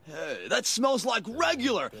That smells like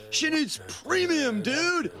regular. She needs premium,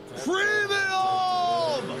 dude.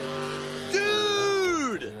 Premium!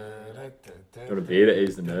 Dude! Got a beer to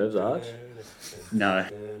ease the nerves, Arch? No.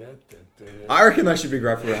 I reckon they should be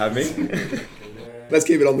grateful to have me. Let's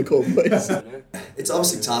keep it on the call, please. It's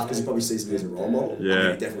obviously tough because he probably sees me as a role model. Yeah. I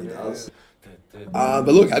mean, he definitely does. But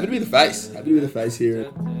look, happy to be the face. Happy to be the face here.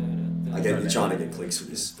 Again, you're trying to get clicks for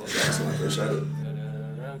this podcast, and I appreciate it.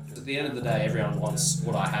 At the end of the day, everyone wants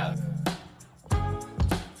what I have.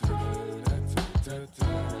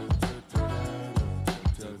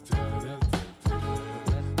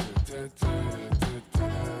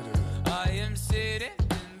 I am sitting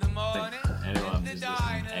in the morning. Anyone who's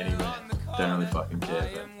listening anywhere, don't really fucking care,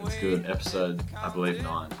 but it's good. Episode, I believe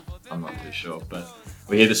 9. I'm not too sure, but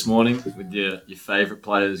we're here this morning with your favourite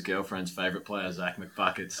players, girlfriend's favourite player, Zach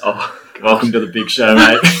McBUCKETS. Oh, welcome to the big show,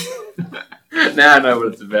 mate. now I know what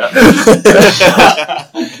it's about.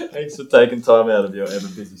 Thanks for taking time out of your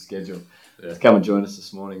ever-busy schedule to come and join us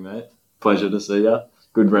this morning, mate. Pleasure to see you.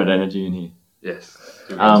 Good red energy in here. Yes.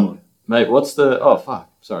 Mate, what's the... Oh, fuck.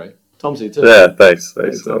 Sorry. Tom's here too. Yeah, thanks.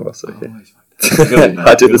 Thanks. Tom. I'm also here. Good,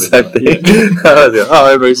 I did the same thing. Yeah.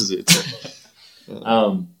 Oh, Bruce is here too.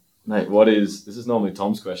 Mate, this is normally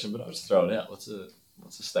Tom's question, but I'll just throw it out. What's the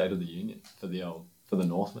state of the union for the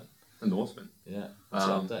Northmen? The Norseman. Yeah. What's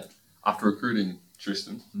the update? After recruiting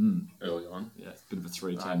Tristan early on. Yeah, bit of a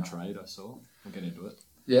 3-10 trade, I saw. We'll get into it.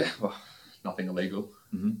 Yeah, well, nothing illegal.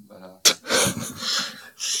 Mm-hmm. But,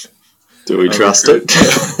 Do we trust it? I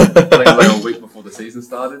think it was like a week before the season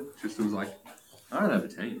started. Tristan was like, I don't have a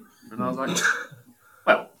team. And I was like,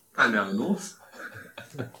 well, I'm down the North.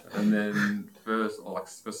 And then first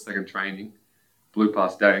second training, blew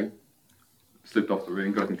past Dang, slipped off the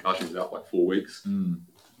ring, got a concussion, was out for like 4 weeks.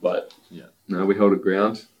 But no, we held it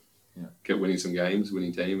ground, kept winning some games,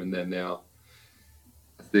 winning team, and then now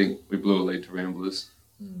I think we blew a lead to Ramblers.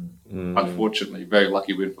 Unfortunately, very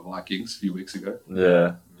lucky win for Vikings a few weeks ago.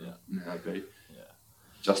 Yeah. Now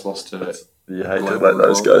just lost to. You hate to let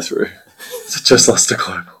those go through. Just lost to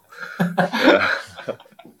Global. Yeah.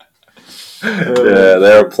 Yeah,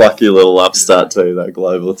 they're a plucky little upstart too, that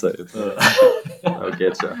Global team. They'll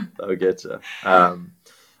get you.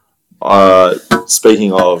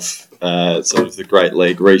 Speaking of sort of the Great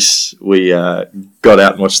League, Reece, we got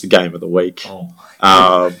out and watched the game of the week.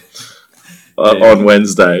 On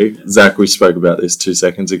Wednesday. Zach, we spoke about this 2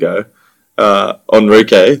 seconds ago.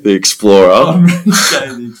 Enrique, the Explorer,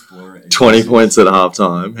 20 points at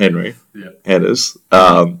halftime. Henry, Headers.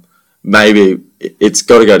 Maybe it's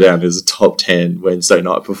got to go down as a top 10 Wednesday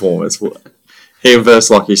night performance. Him versus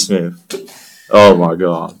Lockie Smith. Oh my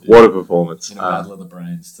God, what a performance! In a battle of the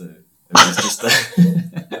brains too. It was just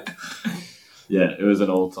it was an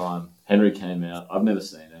all-time. Henry came out. I've never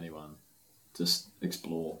seen anyone just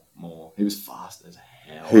explore more. He was fast as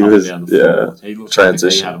hell. He was down the floor. He looked transition.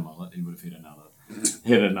 Like if he had a mullet, he would have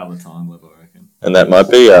hit another time level, I reckon. And that might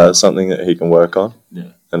be something that he can work on.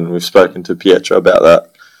 Yeah. And we've spoken to Pietro about that.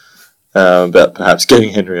 About perhaps getting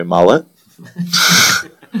Henry a mullet.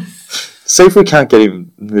 See if we can't get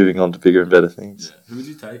him moving on to bigger and better things. Yeah. Who would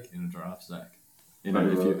you take in a draft, Zach? You know,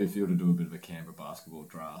 if you were to do a bit of a Canberra basketball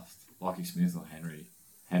draft, Lockie Smith or Henry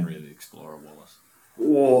the Explorer Wallace.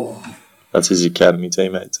 Whoa. That's his academy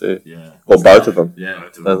teammate too. Yeah. Or both of them. Yeah.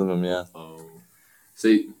 Both of them, yeah. Oh.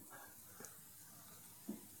 See,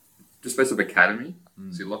 just based off academy,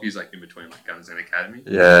 see, Lockie's like in between like Guns and academy.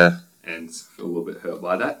 Yeah. And feel a little bit hurt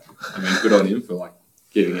by that. I mean, good on him for like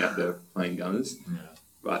getting out there playing Gunners. Yeah.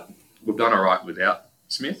 But we've done all right without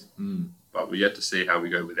Smith. But we're yet to see how we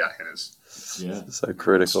go without Henners. Yeah. So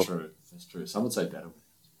critical. That's true. Some would say better.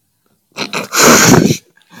 I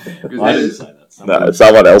didn't say that. No,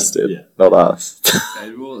 someone else did, not us.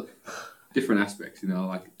 Well, different aspects, you know,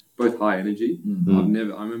 like both high energy. I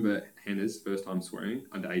remember Henners first time swearing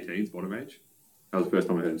under 18s, bottom age. That was the first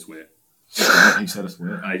time I heard him swear. He said a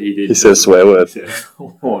swear. He did. He said a swear word.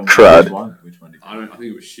 Crud. Which one did I think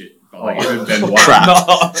it was shit. But like even Ben White.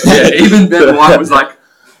 Crap. Even Ben White was like,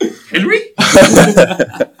 Henry?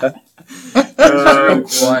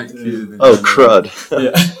 Oh, crud.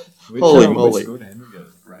 Yeah. Holy moly.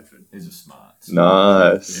 Bradford. He's a smart.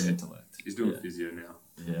 Nice. Intellect. He's doing physio now.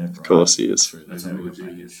 Yeah, Of course he is. That's a real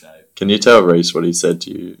genius. shape. Can you tell Reece what he said to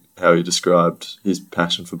you, how he described his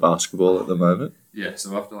passion for basketball at the moment? Yeah,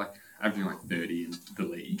 so after like averaging like 30 in the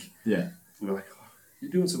league, Yeah. we're like, oh, you're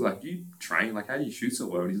doing so like, do you train? Like, how do you shoot so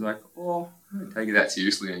well? And he's like, oh, I don't take it that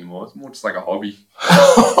seriously anymore. It's more just like a hobby. He's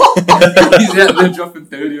out there dropping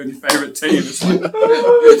 30 on your favourite team. It's like,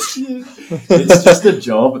 It's just a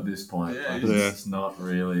job at this point. Yeah, Like, it's not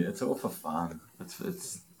really. It's all for fun.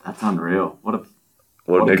 That's unreal.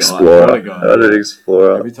 What an What a guy. explorer. What a guy. What an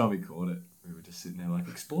explorer. Every time we caught it, we were just sitting there like,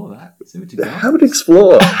 explore that. See what you got. Have an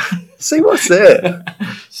explorer. See what's there.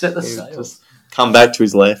 Set the sails. Come back to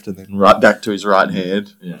his left and then right back to his right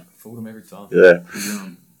hand. Yeah, fooled him every time. Yeah.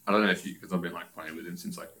 I don't know if you, because I've been like playing with him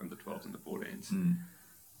since like from the 12s and the 14s. Mm.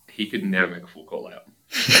 He could never make a full call layup.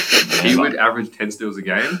 He would average 10 steals a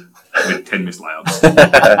game with 10 missed layups.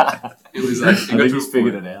 It was like, I think he's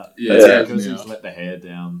figured it out. Yeah, Because he's let the hair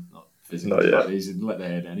down. Not physically, Not yet. but he's let the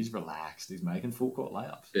hair down. He's relaxed. He's making full court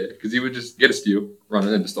layups. Yeah, because he would just get a steal, run,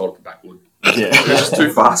 and then just start off the backboard. Yeah. It was just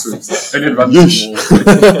too fast for him. And he'd run Yeesh. to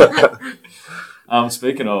the wall.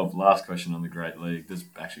 Speaking of, last question on the Great League, there's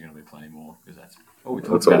actually going to be plenty more because that's what we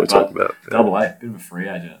talked That's about. what we're talking about. Yeah. Double A, bit of a free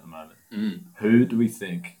agent at the moment. Mm. Who do we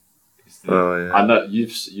think is the... Oh, yeah. I know you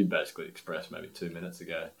basically expressed maybe 2 minutes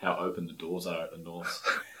ago how open the doors are at the North.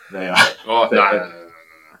 They are. Oh, no.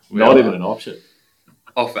 Not even an option.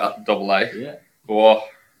 Off at double A. Yeah. Well,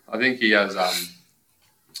 I think he has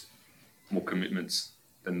more commitments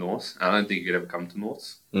than North. I don't think he could ever come to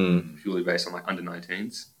North, purely based on like under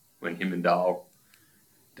 19s when him and Dahl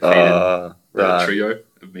defeated the trio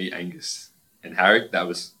of me, Angus, and Harry. That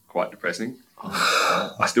was quite depressing.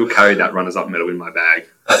 I still carry that runners-up medal in my bag.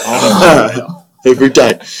 Every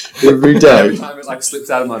day. Every Every day. time it like slips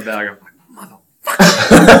out of my bag, I'm like,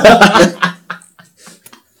 motherfucker.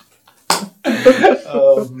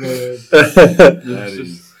 Oh, man. That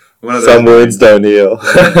is one of Some those. words don't heal.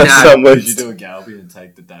 Some Did words. you do a Galby and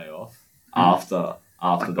take the day off after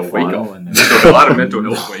the week final? off. And then... A lot of mental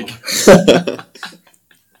health week.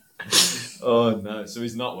 Oh no! So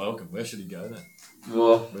he's not welcome. Where should he go then?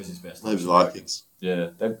 Well, Where's his best? Those Vikings. Yeah,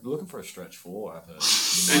 they're looking for a stretch four. I've heard.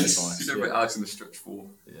 you never put Alex in the stretch 4.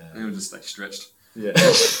 Yeah. He would just stay stretched. Yeah.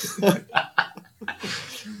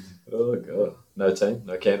 Oh god. No team,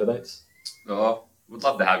 no candidates. Oh, would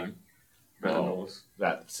love to have him. Better than North.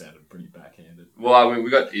 That sounded pretty backhanded. Well, I mean, we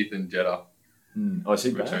got Ethan Jetta Oh, is he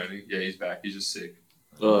back? returning. Yeah, he's back. He's just sick.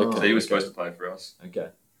 Oh, okay. So he was supposed to play for us. Okay.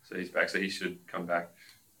 So he's back. So he should come back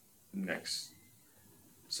next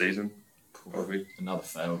season, probably. Another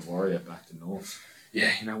failed Warrior back to North.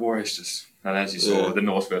 Yeah, Warriors just... And as you saw, the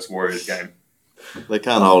North versus Warriors game, They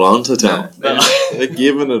can't hold on to talent. No. They're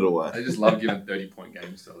giving it away. they just love giving 30-point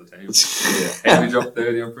games to other teams. Yeah. Henry dropped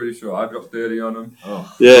 30, I'm pretty sure. I dropped 30 on him.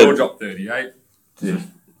 Oh, Yeah, Paul dropped 38. yeah.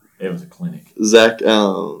 It was a clinic. Zach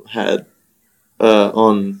had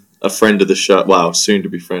on a friend of the show, well, soon to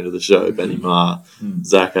be friend of the show, Benny Marr.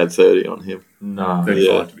 Zach had 30 on him. No. 35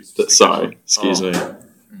 Yeah. to be specific. Sorry, excuse me. God.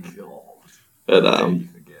 But You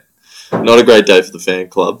forget. not a great day for the fan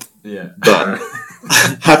club. Yeah. But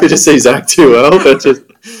happy to see Zach do well, but just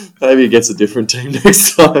maybe he gets a different team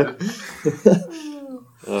next time.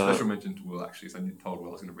 Special mention to Will, actually, so I told Will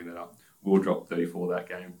I was going to bring that up. Will dropped 34 that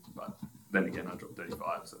game, but then again, I dropped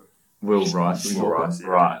 35, so... Will Rice. Will Rice, yeah.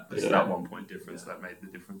 Right. It's that 1 point difference that made the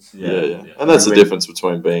difference. Yeah. And that's the difference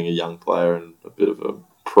between being a young player and a bit of a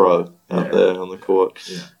pro out there on the court.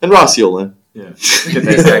 Yeah. And Rice, you'll learn. Yeah.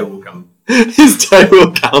 His day will come. His day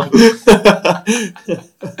will come.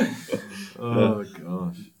 Oh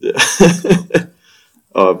gosh. Yeah.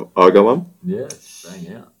 I got one. Yeah.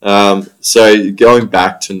 Bang out. So going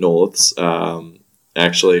back to Norths,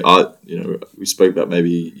 actually, we spoke about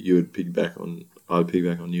maybe you would I'd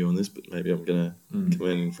piggyback on you on this, but maybe I'm gonna come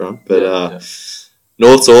in front. But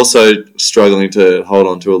North's also struggling to hold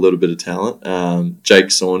on to a little bit of talent.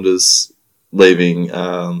 Jake Saunders leaving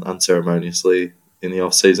unceremoniously in the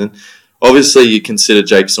off season. Obviously, you consider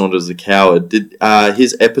Jake Saunders a coward. Did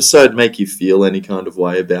his episode make you feel any kind of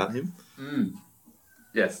way about him?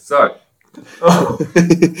 Yes, so... Oh,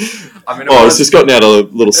 I mean, it's just gotten out a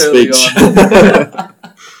little speech.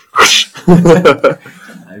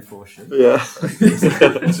 A4 shit. Yeah. I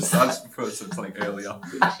just put something earlier.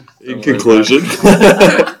 In conclusion.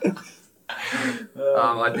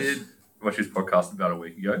 I did watch his podcast about a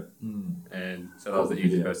week ago, and so that was the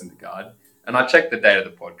easy person to guard. And I checked the date of the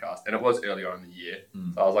podcast, and it was earlier in the year.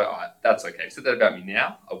 So I was like, all right, that's okay. If you said that about me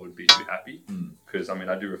now, I wouldn't be too happy. Because, I mean,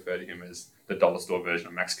 I do refer to him as the dollar store version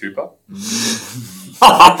of Max Cooper.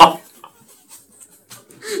 That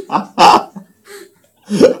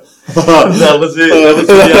was it.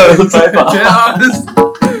 That was the paper.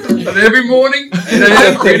 And every morning, 8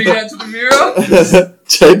 a.m., reading out to the mirror.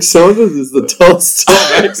 Jake Saunders is the Tolstoy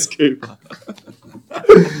Max Cooper.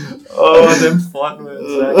 Oh, them fighting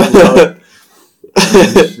words.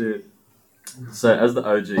 Oh, shit. So, as the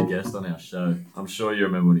OG guest on our show, I'm sure you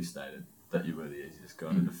remember what he stated, that you were the easiest guy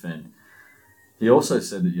to defend. He also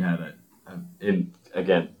said that you had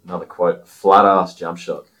again, another quote, flat-ass jump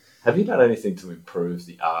shot. Have you done anything to improve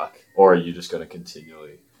the arc, or are you just going to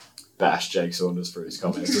continually bash Jake Saunders for his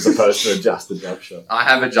comments as opposed to adjust the jump shot. I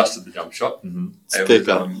have adjusted the jump shot. Mm-hmm. It Pick was,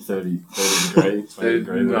 up. 30 degree, 20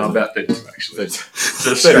 degree. No, about 32 actually. 30.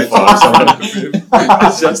 Just straight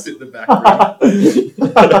just hit the back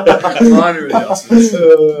rim. Minor adjustments.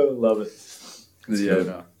 Love it. Yeah,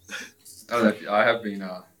 no. I don't know if I have been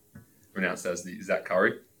pronounced as the Zach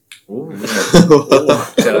Curry. Ooh.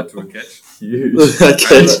 Shout out to a catch. Huge.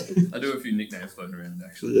 Okay. I do have a few nicknames floating around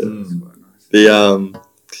actually. Yeah. So that's quite nice.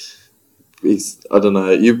 I don't know.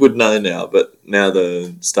 You would know now, but now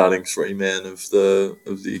the starting 3-man of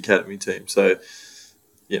the academy team. So,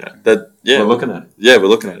 you know that. Yeah, We're looking at it. Yeah, we're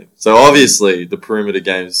looking at it. So obviously the perimeter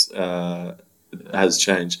games has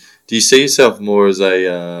changed. Do you see yourself more as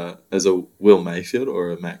a Will Mayfield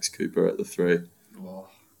or a Max Cooper at the 3? Well,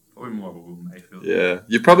 probably more of a Will Mayfield. Yeah,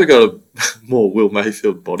 you've probably got a more Will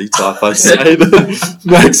Mayfield body type, I'd say, than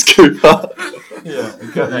Max Cooper. Yeah,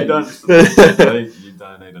 you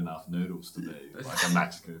don't need enough noodles to be like a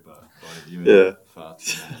Max Cooper. Like you Yeah. far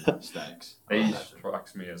too many steaks. He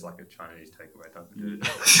strikes me as like a Chinese takeaway type of dude.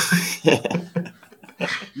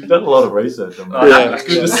 You've done a lot of research on that. Yeah. That's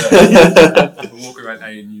good to say. Walk around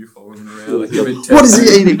A&U following him around. Like, give it What is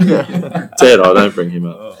he eating? Ted, I don't bring him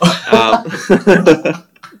up.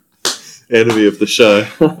 Enemy of the show.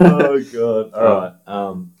 Oh god! All right.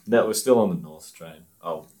 Now we're still on the North train.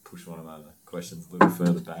 I'll push one of my other questions a little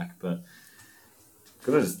further back, but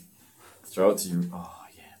could I just throw it to you? Oh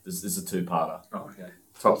yeah, this is a two-parter. Oh, okay.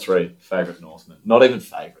 Top 3 favorite Northmen. Not even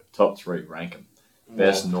favorite. Top 3. Rank them.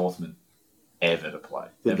 Best Northman ever to play.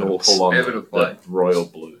 The Ever to Norths. pull on Ever to play. the royal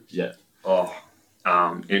blue. Yeah. Oh,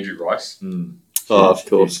 Andrew Rice. Oh, of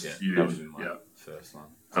course. Yeah, Huge. that would have been my Yeah. first one.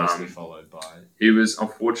 Closely followed by. He was,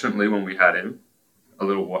 unfortunately, when we had him, a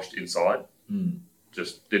little washed inside.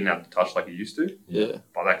 Just didn't have the touch like he used to. Yeah.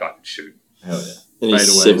 But that guy could shoot. Hell yeah. And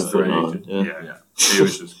he's Fade away 7'9". Yeah. Yeah. He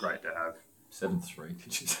was just great to have. 7'3",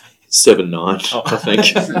 could you say? 7'9", Oh. I think,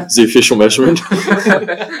 is the official measurement.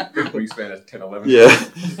 Wingspan at 10, 11. Yeah.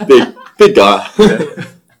 Big guy.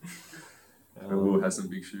 And Will has some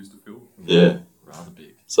big shoes to fill. Yeah. Rather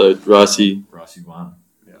big. So, Ricey, Ricey won.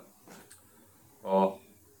 Oh,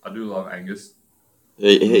 I do love Angus.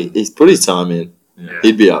 he's put his time in. Yeah.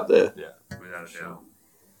 He'd be up there. Without a doubt.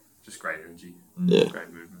 Just great energy. Yeah.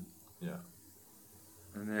 Great movement. Yeah.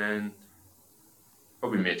 And then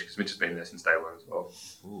probably Mitch, because Mitch has been there since day one as well.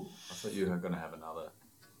 Ooh, I thought you were going to have another.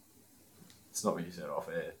 It's not what you said off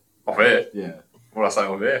air. Off air? Yeah. What did I say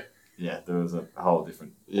off air? Yeah, there was a whole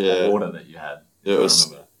different Yeah. order that you had. It was- I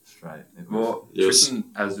remember straight. It was, Well, Yes. Tristan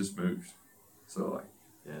has just moved. So, like,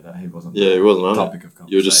 he wasn't. Yeah, he wasn't on it. topic of conversation.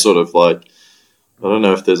 You were just sort of like, I don't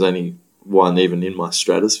know if there's any one even in my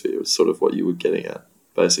stratosphere. It's sort of what you were getting at,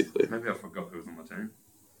 basically. maybe I forgot who was on my team.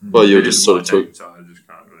 Well, you were It just is sort my of team, took. so I just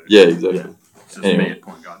can't really. Yeah, exactly. Yeah. It's just Anyway. me at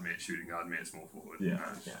point guard, me at shooting guard, me at small forward. Yeah.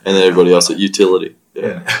 And then everybody else at utility.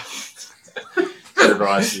 Yeah. So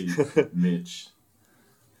Ricey, Mitch,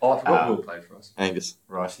 Oh, I forgot who played for us. Angus.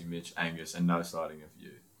 Ricey, Mitch, Angus, and no sighting of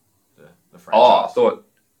you. The Oh, I franchise. thought.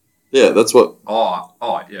 Yeah, that's what. Oh,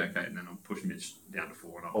 yeah, okay. And then I'll push Mitch down to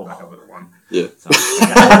 4 and I'll back up at 1. Yeah. So-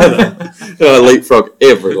 I leapfrog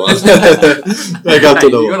everyone. Back up to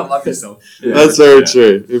You the gotta love yourself. Yeah. That's very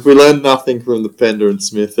true. If we learned nothing from the Pender and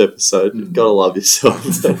Smith episode, you've got to love yourself.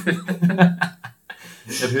 And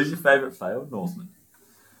who's your favourite failed Northman?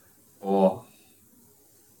 Or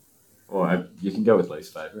Or you can go with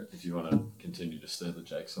least favourite if you want to continue to stir the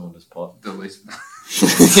Jake Saunders pot. the least.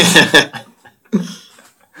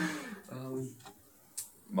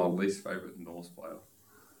 My least favourite Norse player.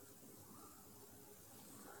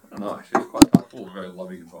 I don't know, actually, it's quite tough. All very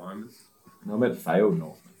loving environments. No, I meant failed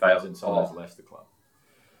Northman. Failed. Since I've left the club.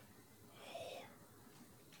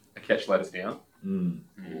 A catch let us down.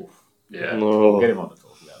 Yeah. We'll No. get him on to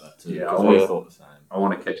talk about that too. Yeah, because I we want- thought the same. I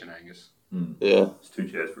want to catch an Angus. Yeah. It's 2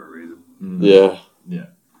 chairs for a reason. Yeah. Yeah.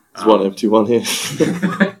 There's one empty one here.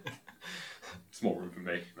 Small room for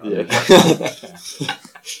me. Yeah.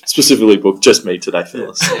 Specifically booked just me today,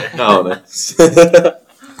 fellas. No one else.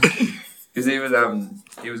 Because he was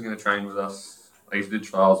going to train with us. Like, he did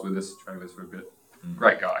trials with us, trained with us for a bit.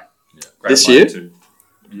 Great guy. Yeah. Great This player year? too.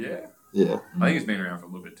 Yeah. Yeah. I think he's been around for a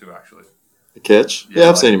little bit too, actually. A catch? Yeah, Yeah,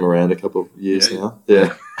 I've like- seen him around a couple of years Yeah. now. Yeah.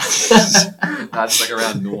 Nah, just like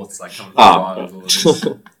around North, like coming from Ah. trials, all of this.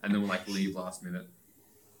 And then we'll like leave last minute.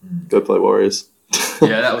 Go play Warriors.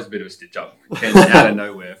 Yeah, that was a bit of a stitch up. Ken out of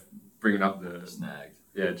nowhere, bringing up the Snagged.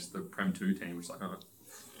 just the Prem 2 team, which like,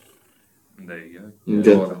 and there you go.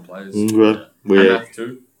 Okay. All of our players. Right. Weird. Amath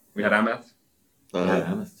too. We had Amath.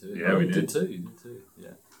 Yeah, Amos too. Yeah, we You did. You did too. Yeah.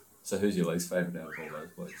 So who's your least favourite out of all those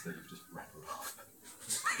blokes that you've just rattled off?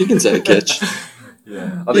 He can take a catch.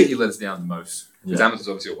 Yeah. I think he let us down the most. Because Yeah. Amos was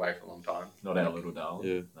obviously away for a long time. Not our little Dal.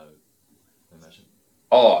 Yeah. No mention.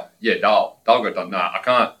 Oh, yeah, Dal. Dal got done. Nah, I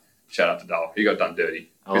can't shout out to Dal. He got done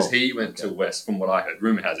dirty. Because he went to West, from what I heard.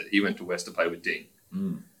 Rumour has it, he went to West to play with Ding.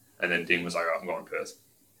 Mm. And then Ding was like, oh, I'm going to Perth.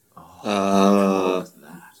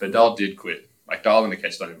 But Dal did quit. Like, Dal and the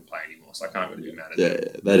catch don't even play anymore, so I can't really be mad at Yeah, him.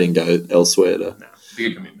 yeah, they didn't go elsewhere to No,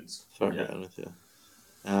 bigger commitments. fuck around with you.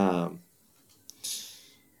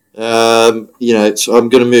 So I'm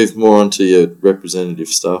going to move more onto your representative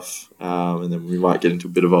stuff, and then we might get into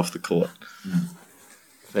a bit of off the court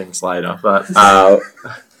things later. But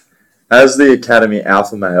as the academy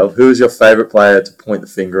alpha male, who is your favourite player to point the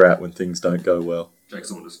finger at when things don't go well? Jake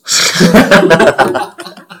Saunders.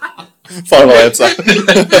 Final answer.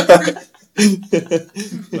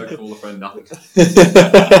 Don't call a friend nothing.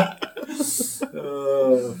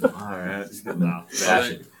 Alright. Nah.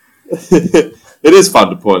 It is fun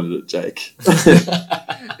to point it at Jake.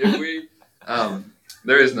 If we,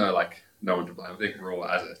 there is no one to blame. I think we're all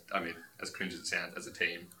as cringe as it sounds, as a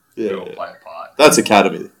team, we all play a part. That's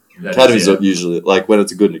academy. That Academies is, are usually when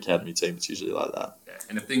it's a good academy team, it's usually like that. Yeah.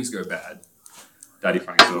 And if things go bad, Daddy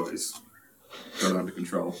Frank's always got it under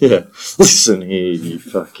control. Yeah. Listen here, you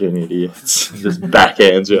fucking idiots. Just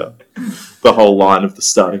backhands you. The whole line of the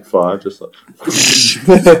starting five, just like.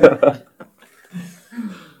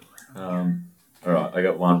 Alright, I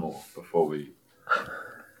got one more before we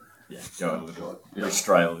go a little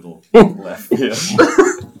stray a little left here. So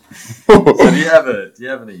do you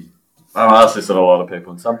have any I ask this of a lot of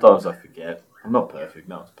people and sometimes I forget. I'm not perfect,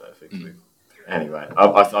 no one's perfect. Anyway,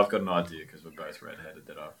 I've got an idea because we're both redheaded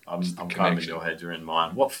that I'm kind of in your head, you're in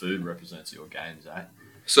mine. What food represents your game, Zach?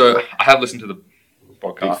 So I have listened to the Big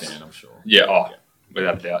podcast. fan, I'm sure. Yeah,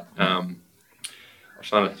 without a doubt. I was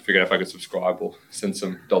trying to figure out if I could subscribe or send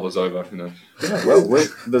some dollars over. Yeah, well,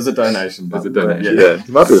 there's a donation. There's a button. donation. Yeah,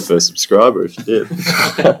 you might be the first subscriber if you did.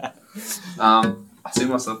 I see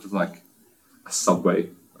myself as like a Subway,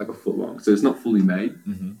 like a foot long. So it's not fully made.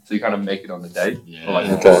 Mhm. So you kind of make it on the day. Yeah. Or like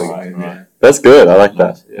Okay. right. That's good. I like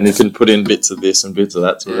that. Yeah. And you can put in bits of this and bits of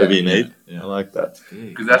that to whatever you need. Yeah. I like that.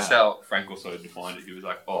 Because that's how Frank also defined it. He was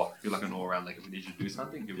like, oh, you're like an all-around, like if we need you to do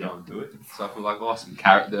something, he'll go and do it. So I feel like, some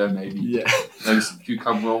carrot there, maybe some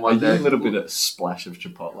cucumber on one day. A little bit of splash of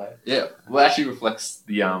chipotle. Yeah, well, it actually reflects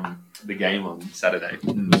the game on Saturday.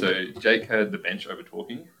 So Jake heard the bench over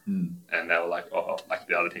talking, and they were like, oh, like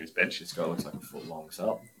the other team's bench. This guy looks like a foot long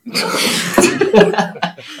sub.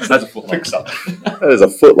 That's a foot long sub. That is a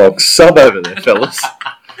foot long sub over there, fellas.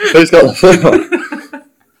 Who's got the foot long?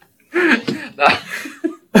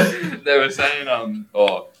 They were saying,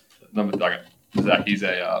 Zach, he's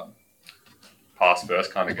a pass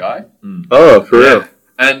first kind of guy. Oh, for real?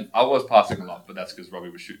 And I was passing a lot, but that's because Robbie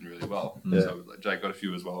was shooting really well. Yeah. So Jake got a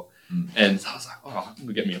few as well. And so I was like, oh, I'm going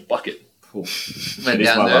to get me a bucket. Cool. Went It's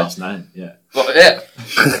down my there. last name, yeah. Well, yeah.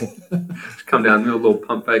 Come down, do a little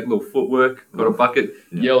pump fake, little footwork, got a bucket,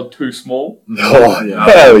 yelled too small. Oh, Yeah.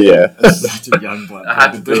 hell yeah. That's such a young bloke. I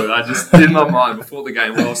had to do it. I just, in my mind, before the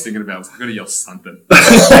game, what I was thinking about was, I'm going to yell something.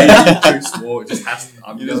 Maybe too small, it just has to,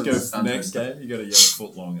 I'm You just yelling go something. next game, you got to yell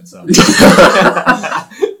foot long at something.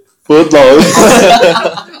 Foot long.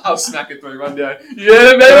 I'll smack it through, run down.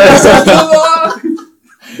 Yeah, baby, that's a foot long!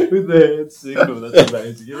 With the hand signal, that's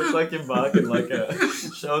amazing. You look like you're marking like a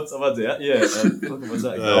showing someone's out. Yeah, look at what's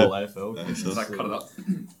that goal, AFL. Just like cut it up.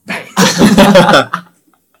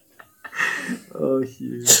 Oh,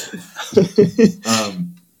 huge.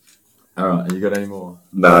 Alright, you got any more?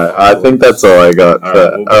 No, I think that's all I got. Alright,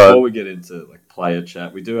 well, before we get into player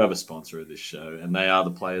chat, we do have a sponsor of this show, and they are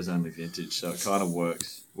the Players Only Vintage, so it kind of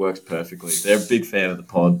works perfectly. They're a big fan of the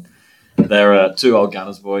pod. They're two old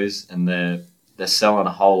Gunners boys, and they're selling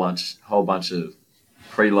a whole bunch of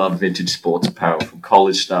pre-loved vintage sports apparel, from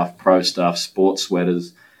college stuff, pro stuff, sports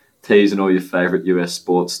sweaters, tees, and all your favorite US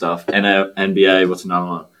sports stuff. NBA, what's another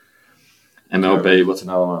one? MLB, what's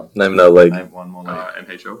another one? Name no league. Name one more league.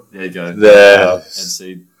 NHL. There you go. There.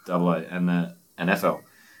 NCAA and the NFL.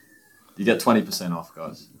 You get 20% off,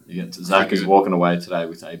 guys. Zach is walking away today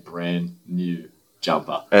with a brand new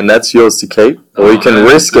jumper. And that's yours to keep, or you can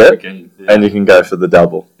risk it, and you can go for the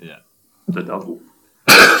double. Yeah. The double.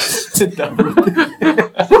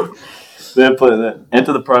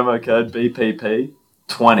 Enter the promo code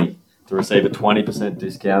BPP20 to receive a 20%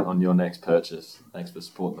 discount on your next purchase. Thanks for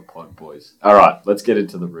supporting the pod, boys. All right, let's get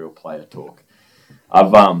into the real player talk.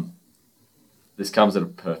 This comes at a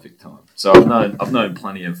perfect time. So I've known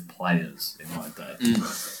plenty of players in my day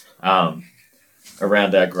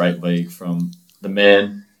around our great league, from the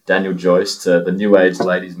man Daniel Joyce to the new age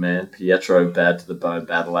ladies man Pietro Bad to the Bone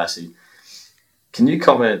Badalassi. Can you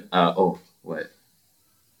comment? Oh, wait.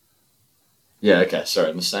 Yeah, okay, sorry.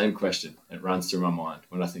 And the same question. It runs through my mind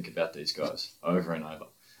when I think about these guys over and over.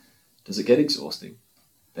 Does it get exhausting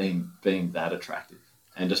being that attractive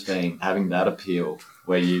and just having that appeal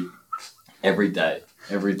where you every day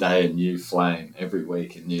a new flame, every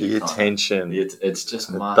week a new The attention. It's just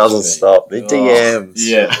It must doesn't be. stop. The DMs.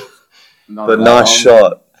 Yeah. No, The no, nice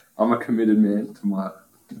shot. I'm a committed man to my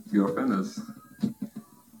girlfriend.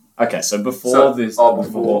 Okay, so before So- this, oh,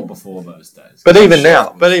 before those days. But even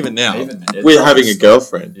now, Even now, it we're doesn't having a stop.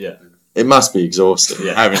 girlfriend. Yeah. It must be exhausting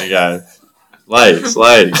Yeah. having to go, ladies,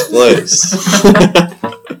 please.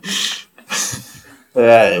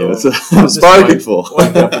 Hey, that's what I'm spoken for.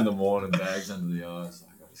 Wake up in the morning, bags under the eyes.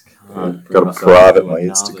 Like, I just can't. Got to myself private into my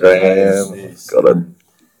another Instagram. this. Got to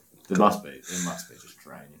It must be just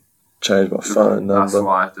draining. change my phone That's number.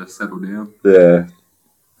 why I have to settle down. Yeah,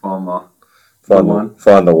 Find my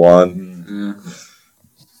find the one. yeah.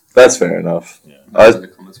 That's fair enough. In the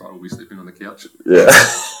comments, right? We'll be sleeping on the couch. Yeah.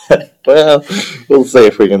 Well, we'll see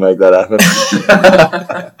if we can make that happen.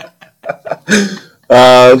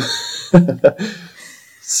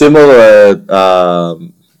 Similar,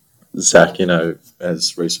 Zach,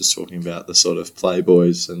 as Reese was talking about, the sort of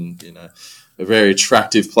playboys and, the very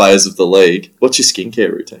attractive players of the league. What's your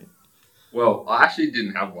skincare routine? Well, I actually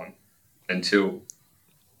didn't have one until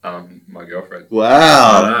my girlfriend.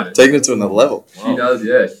 Wow. Taking it to another level. She does,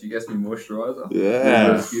 yeah. She gets me moisturizer.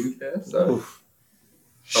 Yeah. Skincare. So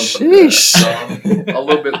Sheesh. a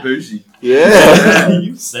little bit bougie. Yeah.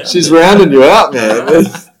 She's rounding you out, man.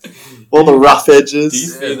 All the rough edges. Do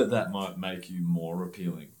you fear that might make you more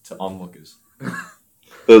appealing to onlookers?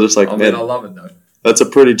 They're just like, I man, mean, I love it though. that's a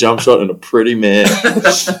pretty jump shot and a pretty man.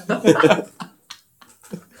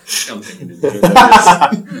 I'm thinking it's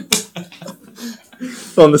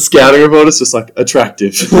On the scouting report, it's just like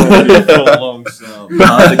attractive. Long snow.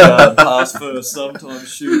 Hard to guard, pass first, sometimes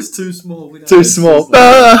shoots too small. We don't Too have small. to-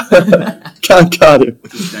 Ah! Can't guard him.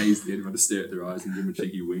 just dazed there, trying to stare at their eyes and give them a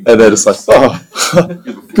cheeky wink. And they're just like, oh,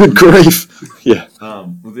 good grief. Yeah.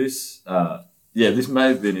 Well, this may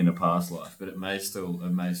have been in a past life, but it may still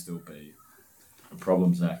be a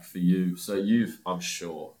problem, Zach, for you. So I'm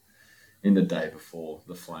sure, in the day before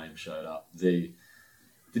the flame showed up,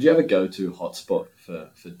 did you have a go-to hotspot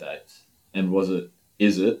for dates? And was it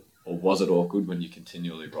awkward when you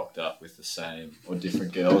continually rocked up with the same or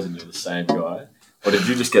different girls and you're the same guy? Or did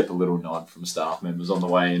you just get the little nod from staff members on the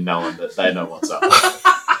way in knowing that they know what's up?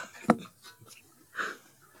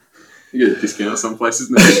 You get a discount at some places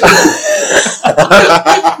now.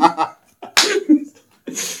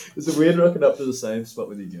 Is it weird rocking up to the same spot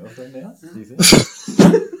with your girlfriend now, do you think?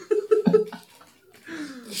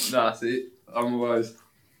 Nah, see, I'm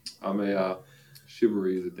a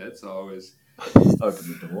chivalry is a dead, so I always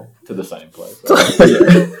Open the door to the same place.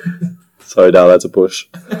 Sorry, Dal, that's a push.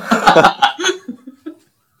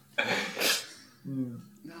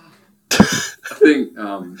 I think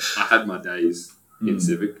I had my days in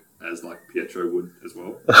Civic as like Pietro would as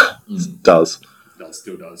well. Does.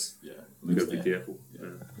 Still does. Yeah. You gotta be careful.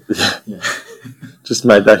 Yeah. Just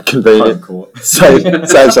made that convenient. Home court.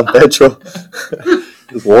 Save some petrol.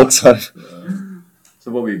 Just walks home.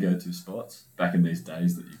 So what were your go-to spots back in these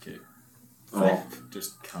days that you keep? Oh.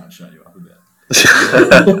 Just can't shut you up about.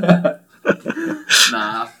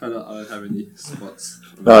 Nah, I don't have any spots.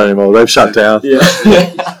 Not anymore. They've shut down. Yeah.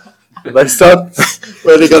 They stopped.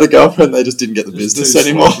 Where they got a girlfriend, they just didn't get the business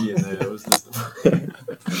anymore.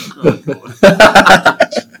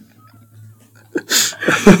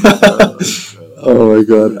 Oh my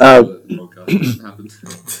god.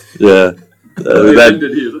 Yeah. That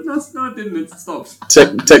ended here. No, it didn't. It stopped.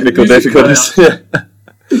 Technical Music difficulties. Yeah.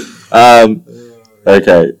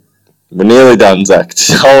 Okay. We're nearly done, Zach.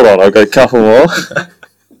 Hold on, I've got a couple more.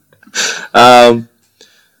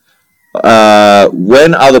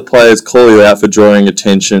 When other players call you out for drawing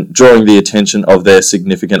the attention of their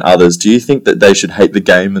significant others, do you think that they should hate the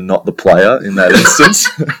game and not the player in that instance?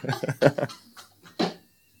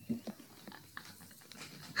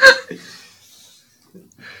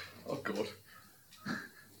 Oh god.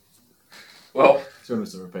 Well, Do you want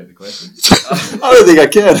us to repeat the question? I don't think I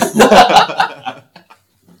can.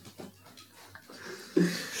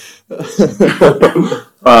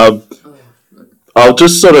 I'll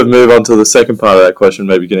just sort of move on to the second part of that question.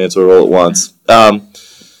 Maybe you can answer it all at once.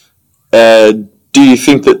 Do you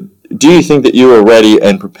think that you were ready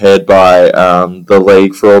and prepared by the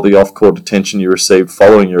league for all the off-court attention you received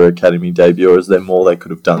following your academy debut, or is there more they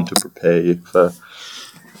could have done to prepare you for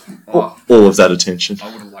all of that attention?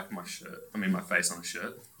 I would have liked my face on a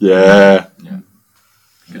shirt. Yeah.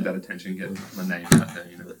 Get that attention, get my name out there,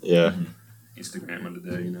 Yeah. Instagram under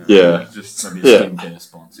there, you know. Yeah. Just Maybe a skincare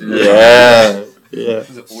sponsor. Yeah. Yeah.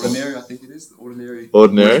 Is it Ordinary? I think it is. Ordinary.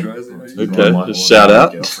 Ordinary? Moisturiser. She's Okay, one of my just shout ordinary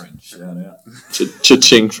out. girlfriends. Shout out.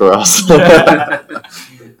 Cha-ching for us.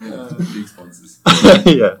 Big sponsors.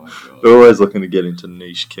 Yeah. Oh my God. We're always looking to get into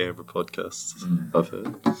niche Canberra podcasts, I've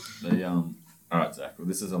heard. All right, Zach. Well,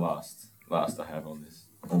 this is the last I have on this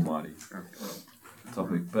almighty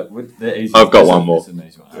topic, but they're easy. I've got This one is- more. this is an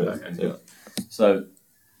easy one. Yeah. Okay, good. So,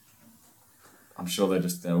 I'm sure they'll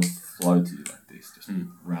flow to you like this. Just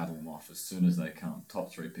rattle them off as soon as they come. Top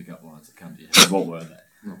 3 pickup lines that come to your head. What were they?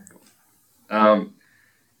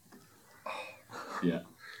 Yeah.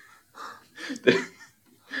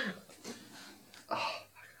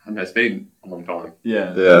 I know it's been a long time.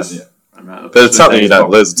 Yeah. Yeah. But But it's something you don't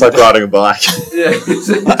lose. It's like riding a bike. Yeah, it takes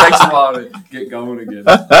a while to get going again.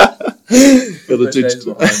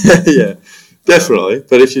 Yeah, definitely.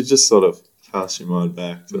 But if you just sort of cast your mind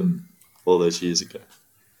back to all those years ago.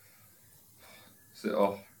 So, Do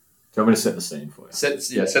you want me to set the scene for you? set the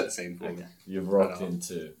scene for me. Okay. You've rocked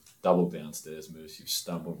into double downstairs moves. You've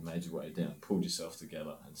stumbled, made your way down, pulled yourself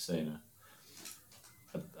together, and seen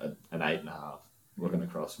an 8.5 looking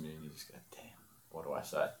across from you, and you just go, "Damn, what do I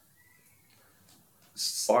say?"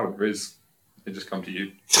 Silent Riz. It just come to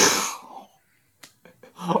you.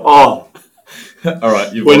 Oh, all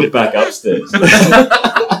right. You walk back upstairs.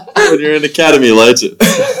 When you're in Academy Legend.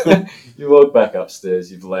 You walk back upstairs.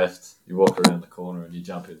 You've left. You walk around the corner, and you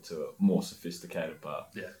jump into a more sophisticated bar.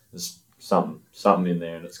 Yeah. There's something in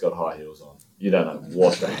there, and it's got high heels on. You don't know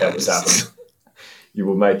what the hell is happening. You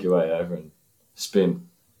will make your way over and spin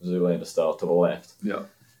Zoolander style to the left. Yeah.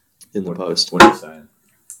 In the post. What are you saying?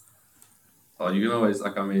 Oh, you can always,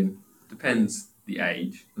 depends the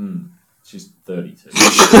age. She's 32.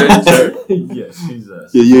 32. Yeah, she's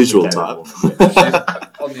Your usual type. woman, She's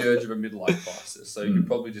on the urge of a midlife crisis, so you could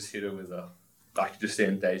probably just hit her with just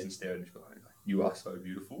stand days and stare and just be like, "You are so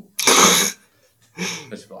beautiful."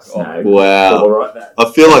 Just be like, Snag. Wow. All right, that. I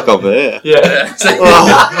feel like I'm there. Yeah. I'm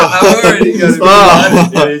already going to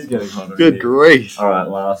be It is getting hotter. Good grief. All right,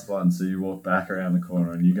 last one. So you walk back around the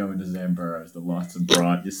corner and you go into Zamburrows. The lights are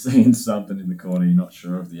bright. You're seeing something in the corner. You're not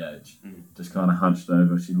sure of the age. Just kind of hunched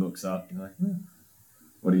over. She looks up. You're like,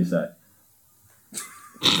 What do you say?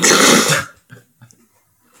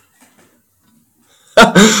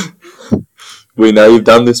 We know you've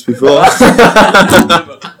done this before.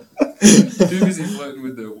 Too busy flirting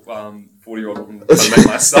with the 40-year-old woman to make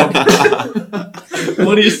my son.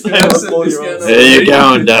 What do you say to the 40-year-old? There you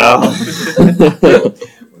going, Dal.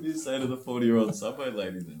 What do you say to the 40-year-old subway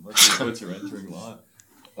lady then? What's your entering line?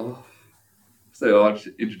 So I just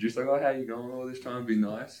introduce how you going all this time? Be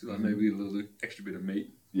nice. Maybe a little extra bit of meat.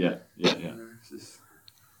 Yeah.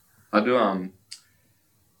 I do.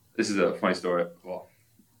 This is a funny story. Well,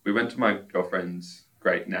 we went to my girlfriend's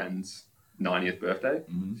great nan's 90th birthday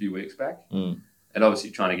a few weeks back, and obviously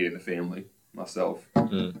trying to get in the family myself.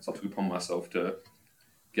 So I took it upon myself to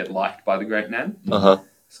get liked by the great nan.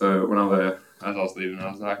 So when as I was leaving, I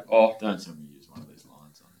was like, "Oh, Don't tell me you use one of these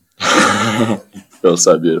lines on Feels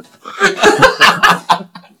so beautiful.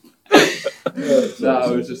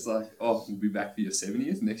 no, it was just like, oh, we'll be back for your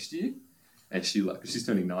 70th next year." And she she's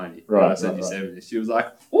turning 90. Right, I said right, your 70th. She was like,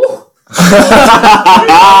 "Oh,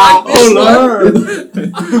 Oh no!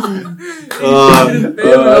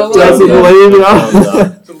 Doesn't believe you.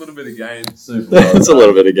 it's a little bit of game." Super. It's a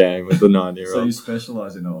little bit of game with the 9-year-old. So you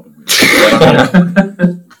specialise in older women.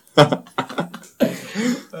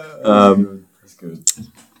 That's good.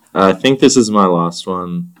 I think this is my last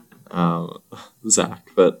one, Zach.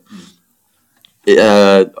 But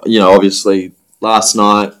obviously, last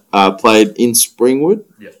night played in Springwood,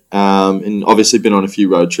 and obviously been on a few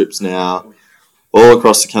road trips now, all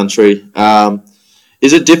across the country.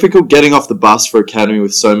 Is it difficult getting off the bus for Academy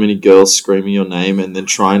with so many girls screaming your name and then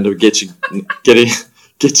trying to get your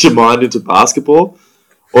mind into basketball?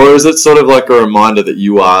 Or is it sort of like a reminder that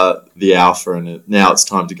you are the alpha and now it's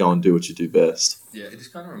time to go and do what you do best? Yeah, it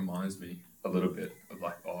just kind of reminds me a little bit of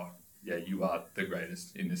like, oh, yeah, you are the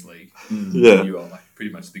greatest in this league. Yeah. You are like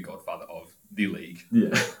pretty much the godfather of the league.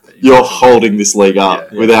 Yeah. You're holding this league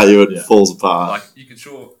up. Without you, it falls apart. Like, you could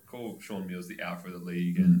call Sean Mills the alpha of the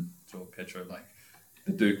league and Joel Petro like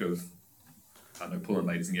the Duke of, I don't know, pulling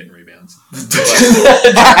ladies and getting rebounds. I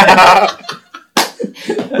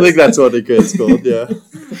think that's what it gets called, yeah.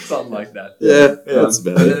 Something like that. Yeah, that's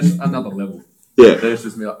about but it. there's another level. Yeah. There's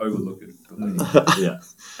just me like overlooking the lady. Yeah.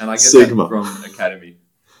 And I get Sigma. that from Academy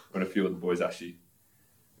when a few of the boys actually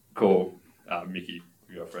call Mickey,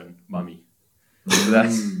 my girlfriend, mummy. So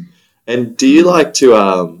that's... And do you like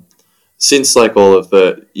to, since like all of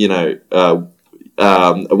the,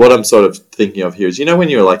 what I'm sort of thinking of here is, when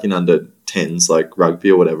you're like in under 10s, like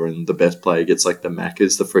rugby or whatever, and the best player gets like the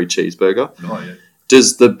Macca's, the free cheeseburger. Oh, yeah.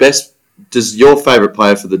 Does your favourite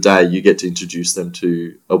player for the day, you get to introduce them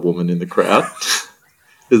to a woman in the crowd?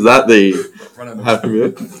 Is that the happy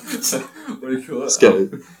meal? What do you call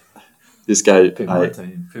it? Just go, Pick hey, my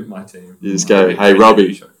team. Pick my team. you just go, hey,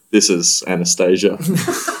 Robbie, this is Anastasia.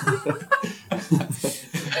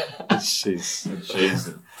 She's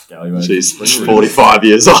 45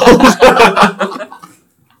 years old.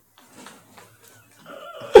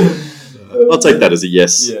 I'll take that as a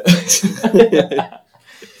yes. Yeah.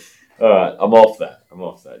 All right, I'm off that.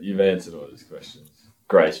 You've answered all these questions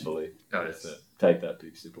gracefully. Oh, yes. Take that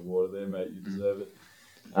big sip of water there, mate. You deserve it.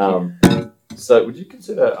 So, would you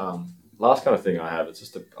consider last kind of thing I have? It's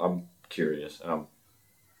just I'm curious. I'm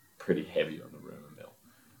pretty heavy on the rumour mill.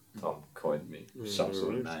 Tom coined me some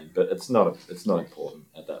sort of name, but it's not important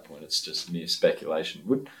at that point. It's just mere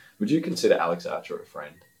speculation. Would you consider Alex Archer a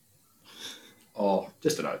friend? Oh,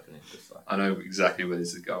 Just an opening. Just like, I know exactly where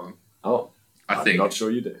this is going. I'm think. not sure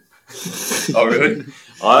you do. Oh, really?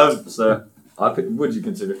 Would you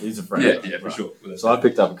consider he's a friend? Yeah, for Right. sure. So I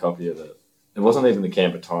picked up a copy of it wasn't even the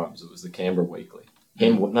Canberra Times, it was the Canberra Weekly.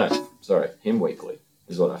 Him Weekly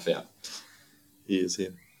is what I found. He is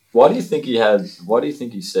him. Why do you think he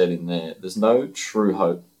said in there, there's no true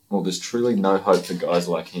hope, there's truly no hope for guys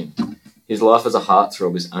like him. His life as a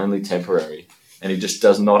heartthrob is only temporary, and he just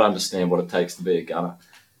does not understand what it takes to be a gunner.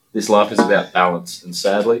 This life is about balance, and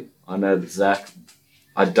sadly, I know that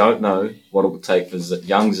I don't know what it would take for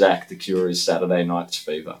young Zach to cure his Saturday night's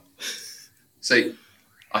fever. See,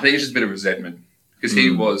 I think it's just a bit of resentment because he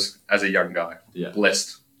was, as a young guy,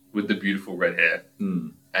 blessed with the beautiful red hair,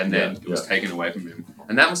 and then it was taken away from him.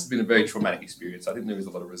 And that must have been a very traumatic experience. I think there was a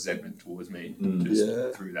lot of resentment towards me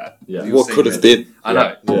just through that. Yeah. What could have been? I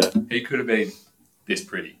know. Yeah. He could have been this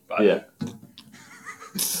pretty, but Yeah.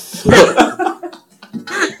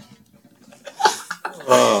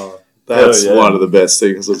 Oh, that's one of the best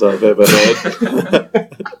things that I've ever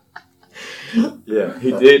heard. Yeah,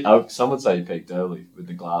 he did. Some would say he peaked early with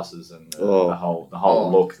the glasses and the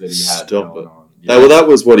whole look that he had Stop going it. on. Yeah. Well, that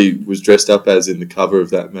was what he was dressed up as in the cover of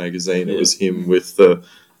that magazine. It was him with the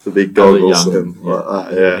big goggles and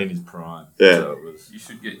in his prime. Yeah. So it was, you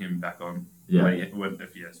should get him back on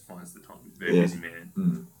if he finds the time. Very busy man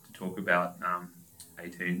to talk about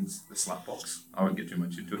 18s, the slap box. I won't get too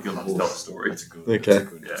much into it. He'll have to tell a story. That's good. Okay. That's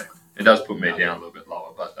good. Yeah, it does put me down a little bit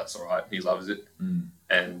lower, but that's all right. He loves it,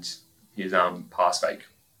 and his pass fake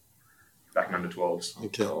back in under 12s.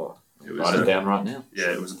 Okay. It was, Write it down right now.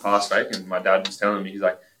 Yeah, it was a pass fake, and my dad was telling me, he's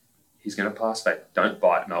like, he's going to pass fake, don't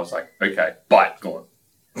bite. And I was like, okay, bite, go on.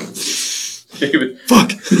 Fuck.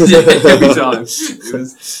 Every time.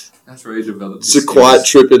 That's where he developed. It's a quiet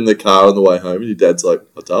trip in the car on the way home, and your dad's like,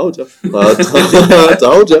 I told you. I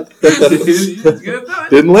told you.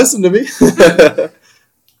 Didn't listen to me. So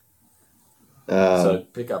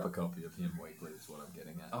pick up a copy of him weekly is what I'm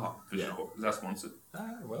getting at. Oh, for sure. Is that sponsored?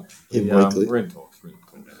 Well, Him weekly. we're in talks.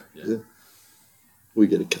 Yeah. We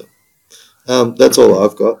get a cut. That's all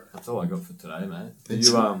I've got. That's all I got for today, mate.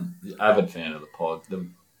 You're avid fan of the pod.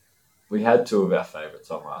 We had two of our favourites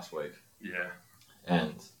on last week. Yeah.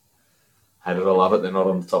 And hate it or love it, they're not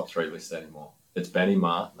on the top 3 list anymore. It's Benny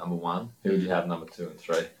Marr, number 1. Who would you have number 2 and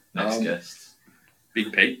 3? Next guest.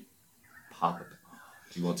 Big Pete. Papa.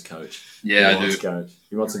 He wants coach. Yeah, he I wants do. Coach.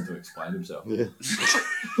 He wants him to explain himself. Yeah.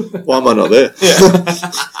 Why am I not there?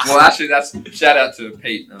 Well, actually, that's shout out to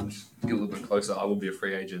Pete. Just get a little bit closer. I will be a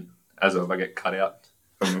free agent as of I get cut out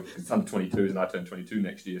from under 22s, and I turn 22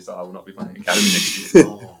 next year, so I will not be playing academy next year.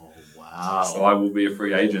 Oh, wow. So I will be a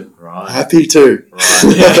free agent. Right. Happy to.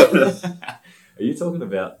 Right. Are you talking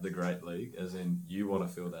about the Great League, as in you want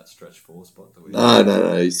to fill that stretch 4 spot that we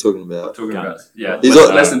No. He's talking I'm about. talking about, yeah, He's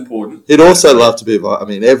less important. He'd also love to be a Viking. I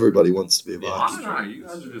mean, everybody wants to be a I Viking. don't know. You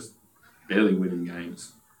guys are just barely winning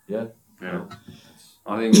games. Yeah. Yeah.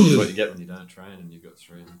 I That's think what you get when you don't train and you've got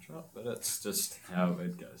 3 in the trot, but that's just how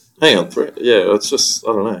it goes. Hang on. Yeah, it's just,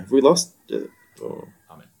 I don't know. Have we lost? Yeah. Or...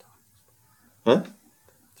 I mean, Huh?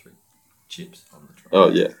 3 chips on the trot. Oh,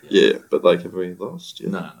 yeah. But, like, have we lost? Yeah.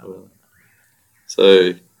 No.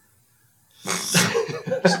 So,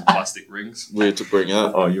 some plastic rings. weird to bring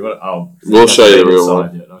up. Oh, you want? We'll show you the real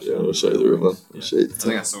side one. yet. We'll show you the real one. Yeah. I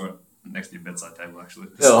think I saw it next to your bedside table, actually.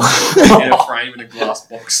 Oh. In a frame in a glass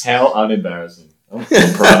box. How unembarrassing. I'm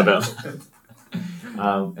proud about it.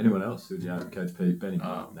 Anyone else? Who'd you have? Coach Pete, Benny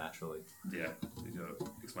Marr, naturally. Yeah, he's got to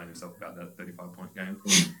explain himself about that 35-point game.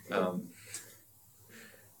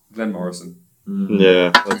 Glenn Morrison. Yeah,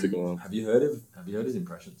 that's a good one. Have you heard his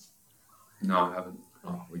impressions? No, I haven't.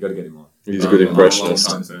 Oh, we got to get him on. He's a good impressionist.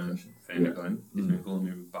 I'm a long-time fan of Glenn. He's been calling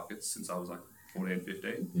me with buckets since I was like 14,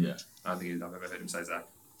 15. Yeah. I don't think I've ever heard him say Zach.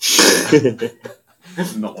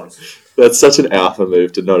 Not once. That's such an alpha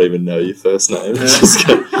move to not even know your first name. Just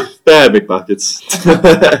go, McBuckets.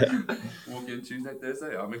 Walk in Tuesday,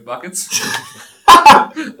 Thursday, I'm McBuckets.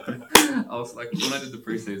 I was like, when I did the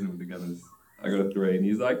preseason with the Gunners, I got a 3 and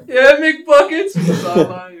he's like, yeah, McBuckets from the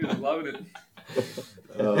sideline. He was loving it.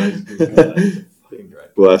 Oh, he's a good guy. Fucking great.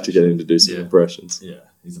 We'll have to get him to do some impressions. Yeah,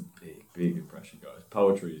 he's a big impression guy.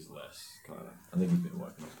 Poetry is less, kind of. I think he's been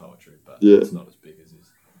working on poetry, but it's not as big as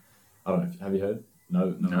his. I don't know. Have you heard? No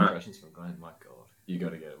impressions from Glenn. My God, you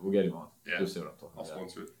got to get it. We'll get him on. Yeah. We'll see what I'm talking I'll about.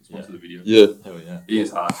 sponsor it. Sponsor the video. Yeah. Hell yeah. He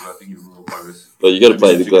is hard, so I think he's a little bonus. But you got to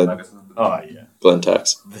play the Glenn Oh yeah. Glenn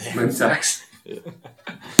tax. Glenn tax.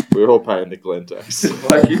 We're all paying the Glenn tax.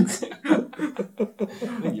 Like it. I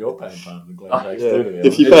think you're paying part of the Glenn tax Yeah. too. To be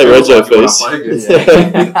If you honest. pay Rego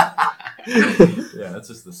fees. Yeah, that's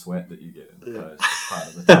just the sweat that you get in those part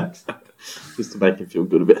of the tax. Just to make him feel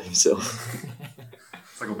good about himself.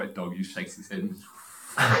 It's like a wet dog. He shakes his head.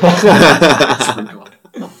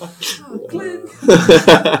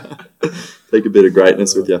 Take a bit of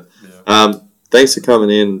greatness with you. Yeah. Thanks for coming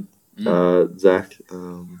in, Zach.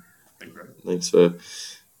 Thanks for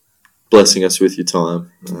blessing us with your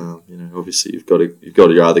time. Obviously you've got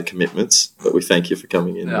your other commitments, but we thank you for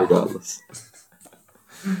coming in regardless.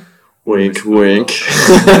 Wink, wink.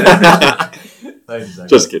 Thanks, Zach.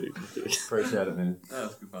 Just kidding. Appreciate it, man.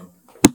 That's good fun.